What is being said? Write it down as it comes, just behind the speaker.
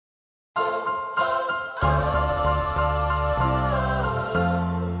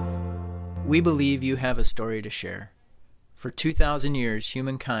We believe you have a story to share. For 2,000 years,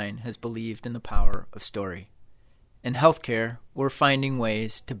 humankind has believed in the power of story. In healthcare, we're finding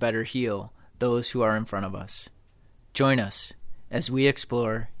ways to better heal those who are in front of us. Join us as we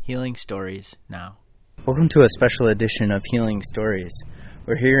explore healing stories now. Welcome to a special edition of Healing Stories.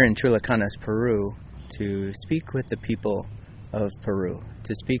 We're here in Chulucanas, Peru, to speak with the people of Peru,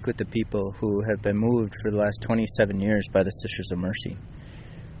 to speak with the people who have been moved for the last 27 years by the Sisters of Mercy.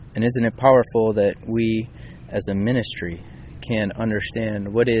 And isn't it powerful that we, as a ministry, can understand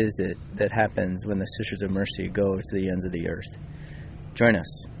what is it that happens when the Sisters of Mercy go to the ends of the earth? Join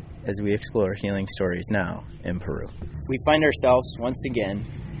us as we explore healing stories now in Peru. We find ourselves once again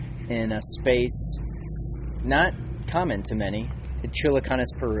in a space not common to many, in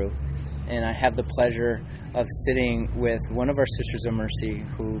Chulucanas, Peru, and I have the pleasure of sitting with one of our Sisters of Mercy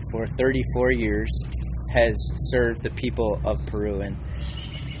who for 34 years has served the people of Peru. And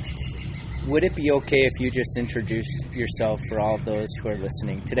would it be okay if you just introduced yourself for all of those who are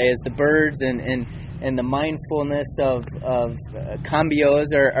listening today, as the birds and the mindfulness of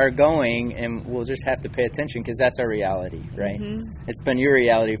cambios are going, and we'll just have to pay attention because that's our reality, right? Mm-hmm. It's been your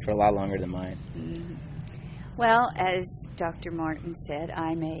reality for a lot longer than mine. Mm-hmm. Well, as Dr. Martin said,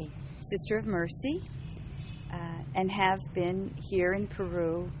 I'm a Sister of Mercy and have been here in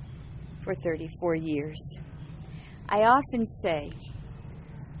Peru for 34 years. I often say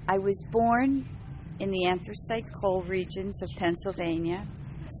I was born in the anthracite coal regions of Pennsylvania,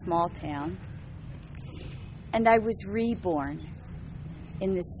 a small town, and I was reborn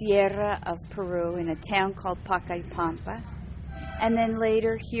in the Sierra of Peru in a town called Pacaipampa, and then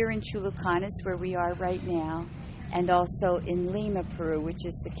later here in Chulucanas, where we are right now, and also in Lima, Peru, which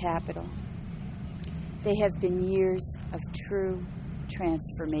is the capital. They have been years of true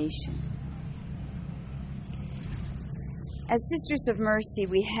transformation. As Sisters of Mercy,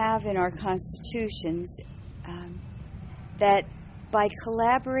 we have in our constitutions that by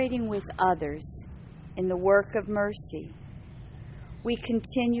collaborating with others in the work of mercy, we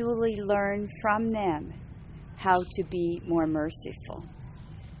continually learn from them how to be more merciful.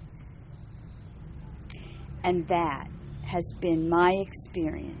 And that has been my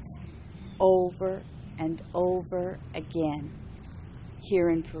experience over and over again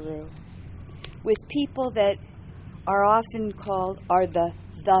here in Peru with people that are often called the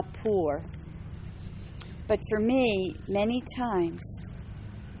poor. But for me, many times,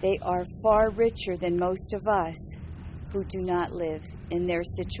 they are far richer than most of us who do not live in their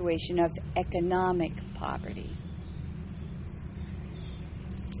situation of economic poverty.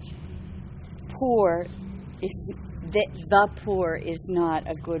 The poor is not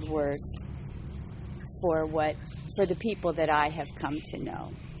a good word for the people that I have come to know.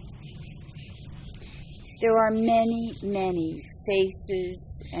 There are many, many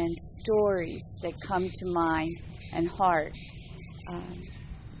faces and stories that come to mind and heart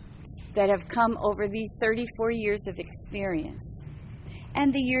that have come over these 34 years of experience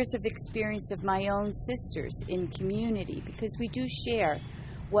and the years of experience of my own sisters in community, because we do share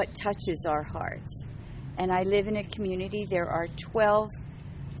what touches our hearts. And I live in a community. There are 12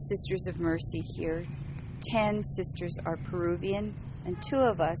 Sisters of Mercy here. 10 sisters are Peruvian, and 2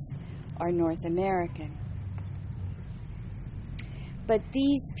 of us are North American. But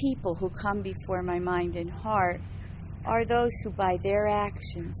these people who come before my mind and heart are those who, by their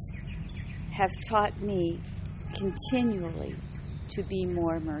actions, have taught me continually to be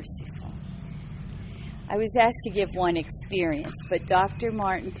more merciful. I was asked to give one experience, but Dr.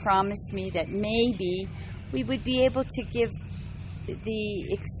 Martin promised me that maybe we would be able to give the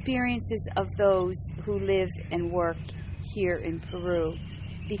experiences of those who live and work here in Peru,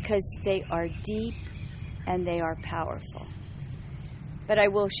 because they are deep and they are powerful. But I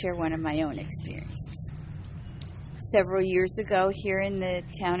will share one of my own experiences. Several years ago, here in the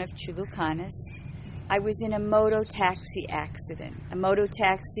town of Chulucanas, I was in a moto taxi accident. A moto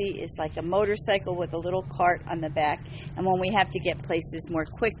taxi is like a motorcycle with a little cart on the back, and when we have to get places more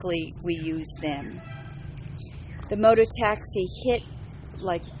quickly, we use them. The moto taxi hit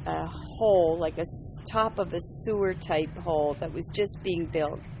like a hole, like a top of a sewer type hole that was just being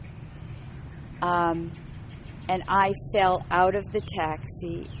built. And I fell out of the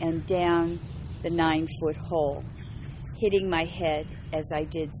taxi and down the 9-foot hole, hitting my head as I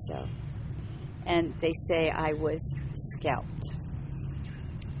did so. And they say I was scalped.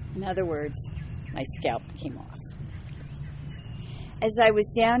 In other words, my scalp came off. As I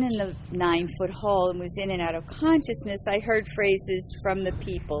was down in the 9-foot hole and was in and out of consciousness, I heard phrases from the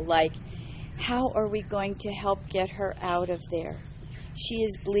people like, "How are we going to help get her out of there? She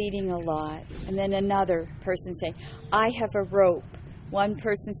is bleeding a lot." And then another person saying, "I have a rope. one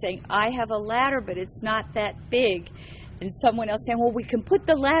person saying, I have a ladder, but it's not that big. And someone else saying, well, we can put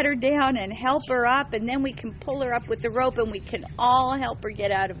the ladder down and help her up, and then we can pull her up with the rope, and we can all help her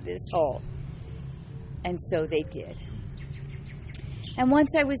get out of this hole. And so they did. And once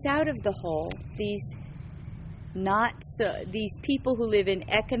I was out of the hole, these people who live in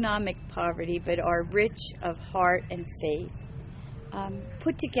economic poverty but are rich of heart and faith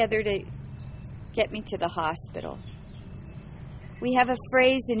put together to get me to the hospital. We have a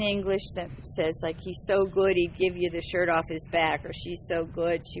phrase in English that says, like, he's so good he'd give you the shirt off his back, or she's so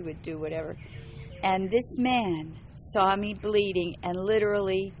good she would do whatever. And this man saw me bleeding and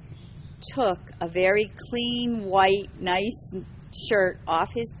literally took a very clean, white, nice shirt off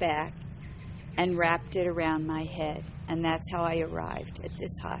his back and wrapped it around my head. And that's how I arrived at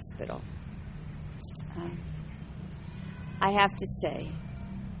this hospital. I have to say,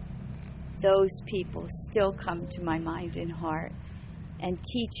 those people still come to my mind and heart and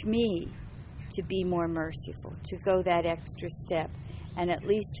teach me to be more merciful, to go that extra step, and at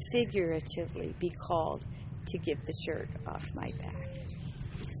least figuratively be called to give the shirt off my back.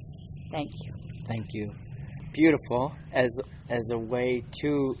 Thank you. Thank you. Beautiful. As a way,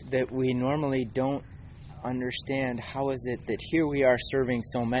 too, that we normally don't understand, how is it that here we are serving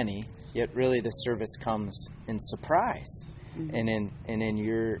so many, yet really the service comes in surprise. Mm-hmm. And in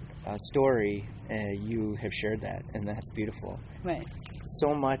your story, you have shared that, and that's beautiful. Right.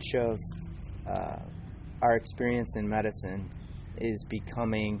 So much of our experience in medicine is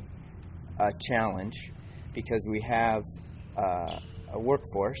becoming a challenge because we have a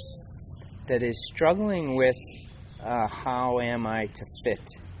workforce that is struggling with how am I to fit.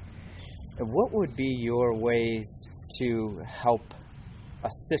 What would be your ways to help a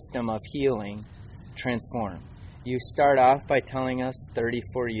system of healing transform? You start off by telling us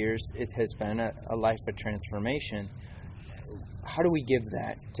 34 years it has been a life of transformation. How do we give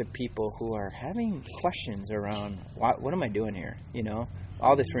that to people who are having questions around, what am I doing here? You know,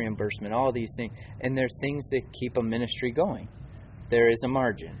 all this reimbursement, all these things. And there are things that keep a ministry going. There is a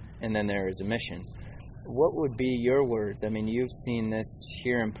margin, and then there is a mission. What would be your words? I mean, you've seen this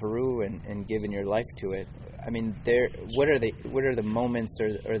here in Peru and given your life to it. I mean, what are the moments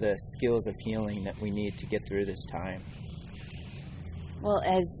or the skills of healing that we need to get through this time? Well,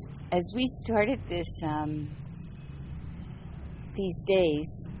 as we started this these days,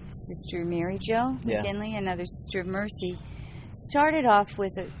 Sister Mary Jo McKinley, another Sister of Mercy, started off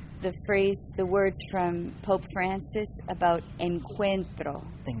with the words from Pope Francis about encuentro.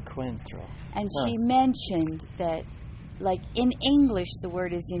 Encuentro. And she mentioned that, like, in English the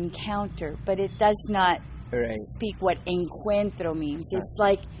word is encounter, but it does not speak what encuentro means. It's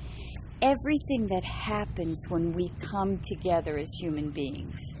like everything that happens when we come together as human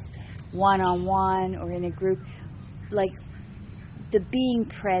beings, one-on-one or in a group, like the being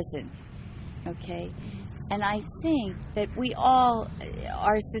present, okay? And I think that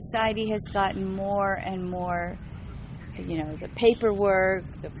our society has gotten more and more, the paperwork,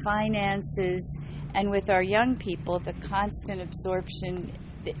 the finances, and with our young people, the constant absorption.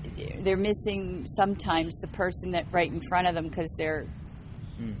 They're missing sometimes the person that right in front of them because they're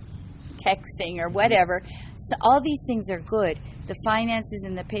texting or whatever. So all these things are good. The finances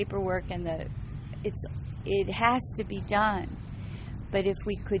and the paperwork and it has to be done. But if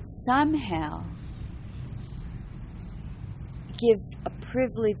we could somehow give a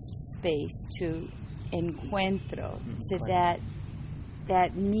privileged space to encuentro, to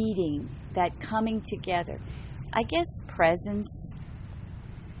that meeting, that coming together, I guess presence.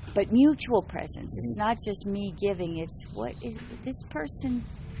 But mutual presence. It's not just me giving. It's this person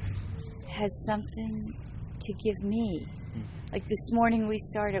has something to give me. Like this morning we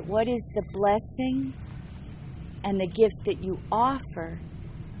started, what is the blessing and the gift that you offer?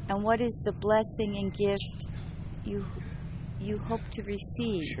 And what is the blessing and gift you hope to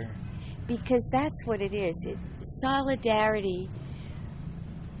receive? Sure. Because that's what it is. Solidarity.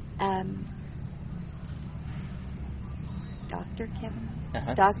 Dr. Kevin?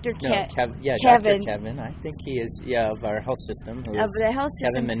 Dr. Kevin. Dr. Kevin. I think he is, of our health system. Of the health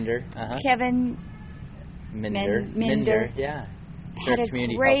system. Kevin Minder. Kevin Minder. Yeah. Had a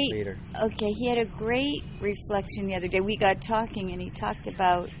community great, health leader. Okay, he had a great reflection the other day. We got talking and he talked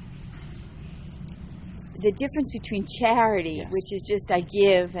about the difference between charity, which is just I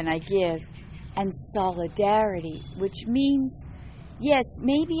give, and solidarity, which means, yes,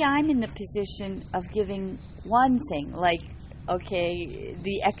 maybe I'm in the position of giving one thing, like, okay,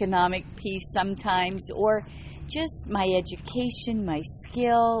 the economic piece sometimes, or just my education, my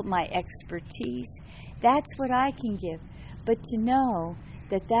skill, my expertise. That's what I can give. But to know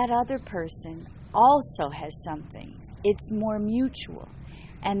that that other person also has something it's more mutual.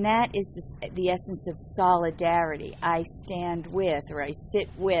 And that is the essence of solidarity. I stand with, or I sit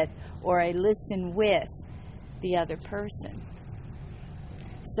with, or I listen with the other person.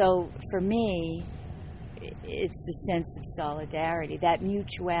 So for me, it's the sense of solidarity, that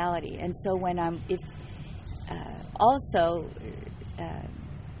mutuality. And so when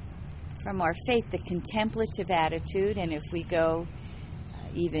from our faith, the contemplative attitude, and if we go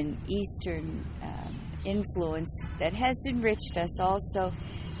even Eastern influence, that has enriched us also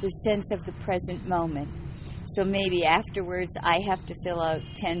the sense of the present moment. So maybe afterwards I have to fill out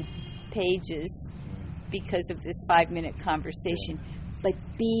 10 pages because of this 5-minute conversation, but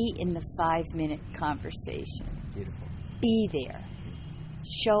be in the 5-minute conversation. Beautiful. Be there.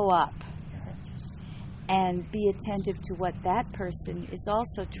 Show up. And be attentive to what that person is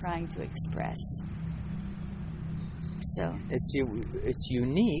also trying to express. So it's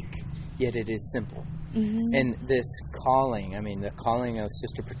unique, yet it is simple. Mm-hmm. And this calling, the calling of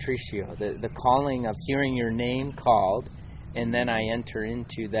Sister Patricio, the calling of hearing your name called, and then I enter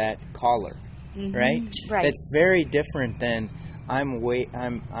into that caller, mm-hmm. right? Right. That's very different than I'm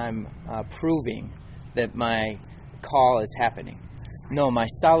proving that my call is happening. No, my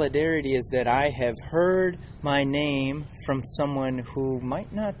solidarity is that I have heard my name from someone who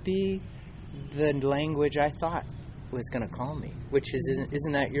might not be the language I thought was going to call me, which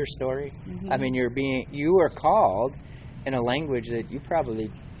isn't that your story? Mm-hmm. You are called in a language that you probably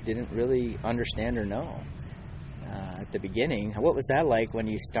didn't really understand or know at the beginning. What was that like when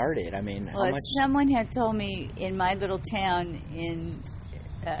you started? If someone had told me in my little town in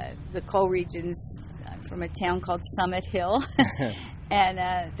the coal regions, from a town called Summit Hill, and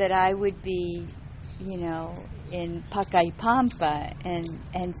that I would be, in Pacaipampa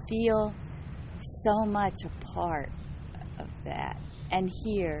and feel so much a part of that, and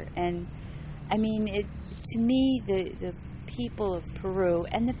here, and to me, the people of Peru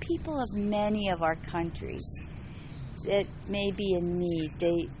and the people of many of our countries that may be in need,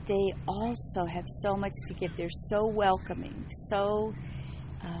 they also have so much to give. They're so welcoming, so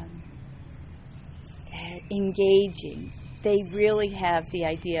engaging. They really have the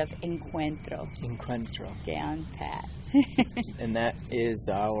idea of encuentro down pat. And that is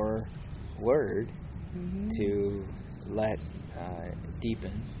our word mm-hmm. to let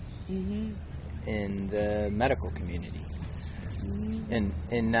deepen mm-hmm. in the medical community. Mm-hmm.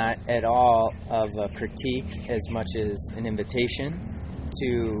 And not at all of a critique as much as an invitation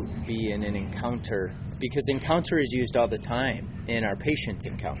to be in an encounter, because encounter is used all the time in our patient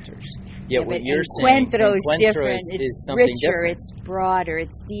encounters. Yet what you're saying, encuentro is different. Is it's something richer, different. It's broader,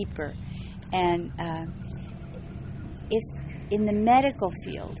 it's deeper. And if in the medical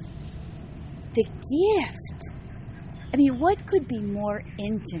field, the gift, what could be more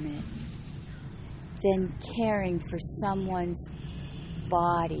intimate than caring for someone's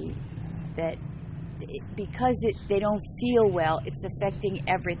body that because they don't feel well, it's affecting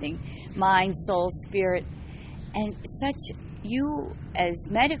everything, mind, soul, spirit, and such. You as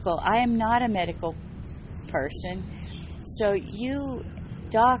medical, I am not a medical person, so you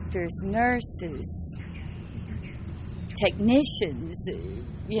doctors, nurses, technicians,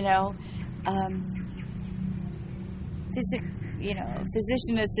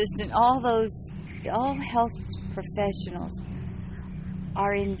 physician assistant, all health professionals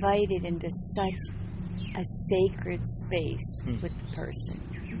are invited into such a sacred space with the person,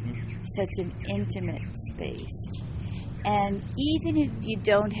 such an intimate space. And even if you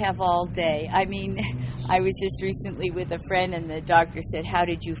don't have all day, I was just recently with a friend and the doctor said, "How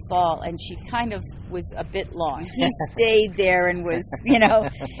did you fall?" And she kind of was a bit long. He stayed there and was,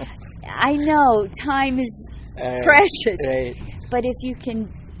 I know time is precious, right. But if you can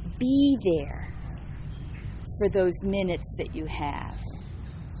be there for those minutes that you have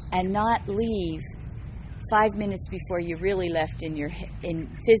and not leave 5 minutes before you really left in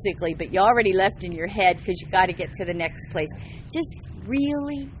physically, but you already left in your head because you got to get to the next place. Just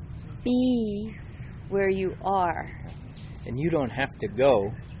really be where you are. And you don't have to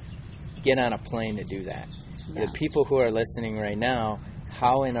get on a plane to do that. No. The people who are listening right now,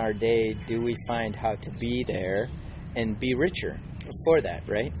 how in our day do we find how to be there and be richer for that,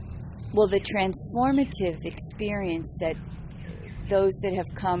 right? Well, the transformative experience that those that have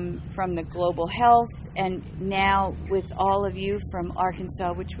come from the global health, and now with all of you from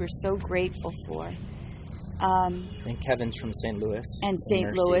Arkansas, which we're so grateful for. And Kevin's from St. Louis. And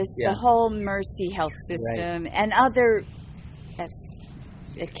St. Louis, yeah. The whole Mercy health system, right. And other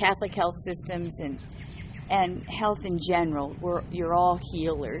Catholic health systems and health in general. You're all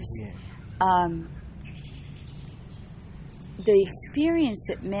healers. Yeah. The experience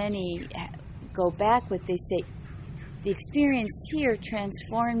that many go back with, they say, the experience here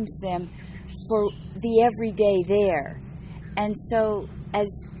transforms them for the everyday there. And so as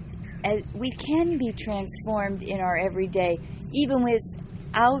we can be transformed in our everyday, even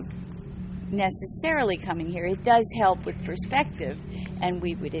without necessarily coming here. It does help with perspective, and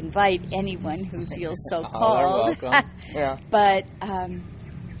we would invite anyone who feels so called. Yeah. But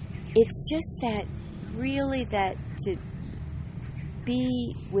it's just that, really, that to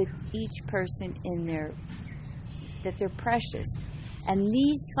be with each person in their, that they're precious. And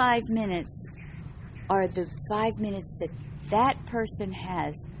these 5 minutes are the 5 minutes that that person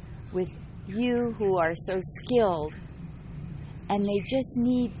has with you who are so skilled, and they just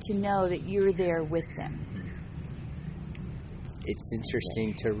need to know that you're there with them. It's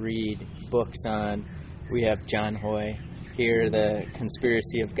interesting to read books on, we have John Hoy here, The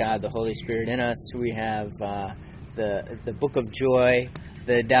Conspiracy of God, the Holy Spirit in Us. We have the Book of Joy,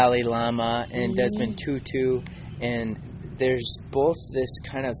 the Dalai Lama, and Desmond Tutu. And there's both this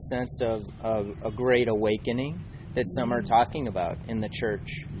kind of sense of a great awakening that some are talking about in the church,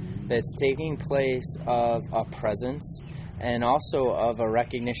 that's taking place of a presence and also of a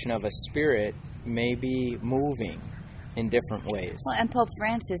recognition of a spirit maybe moving in different ways. Well, and Pope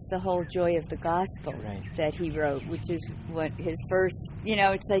Francis, the whole joy of the gospel that he wrote, which is what his first,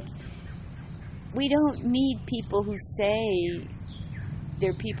 it's like, we don't need people who say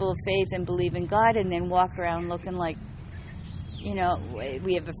they're people of faith and believe in God and then walk around looking like,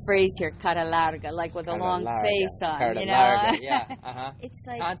 we have a phrase here, cara larga, like with a long face on, larga, yeah, It's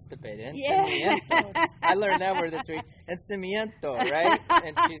like constipated. I learned that word this week. Encimiento, right?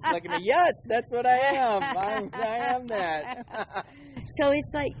 And she's looking at me, yes, that's what I am. I am that. So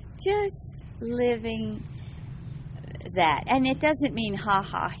it's like just living that. And it doesn't mean ha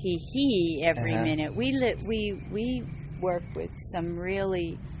ha he he every minute. We work with some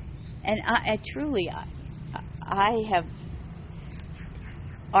really, and I have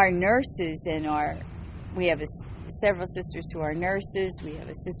our nurses and we have several sisters who are nurses. We have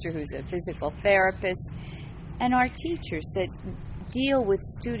a sister who's a physical therapist, and our teachers that deal with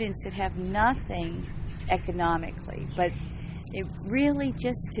students that have nothing economically, but it really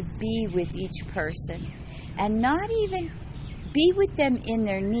just to be with each person and not even be with them in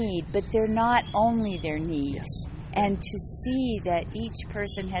their need, but they're not only their needs. Yes. And to see that each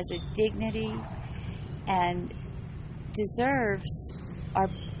person has a dignity and deserves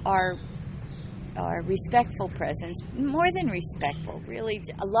our respectful presence, more than respectful, really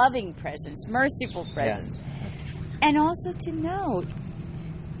a loving presence, merciful presence. And also to note,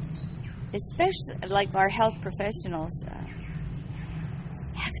 especially like our health professionals,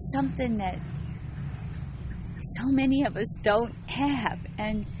 have something that so many of us don't have.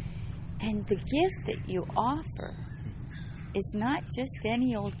 And the gift that you offer is not just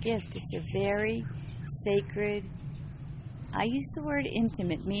any old gift. It's a very sacred, I use the word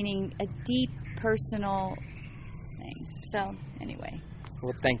intimate, meaning a deep personal thing. So, anyway.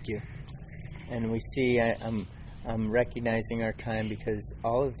 Well, thank you. And we see, I'm recognizing our time because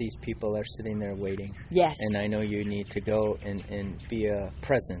all of these people are sitting there waiting. Yes. And I know you need to go and be a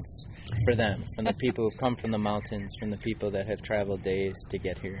presence for them, from the people who've come from the mountains, from the people that have traveled days to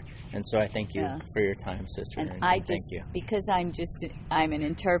get here. And so I thank you for your time, Sister. And thank you. Because I'm an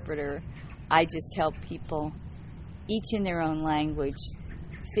interpreter, I just help people, each in their own language,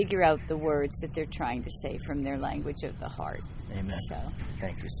 figure out the words that they're trying to say from their language of the heart. Amen. So.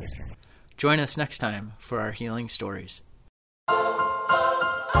 Thank you, Sister. Join us next time for our healing stories.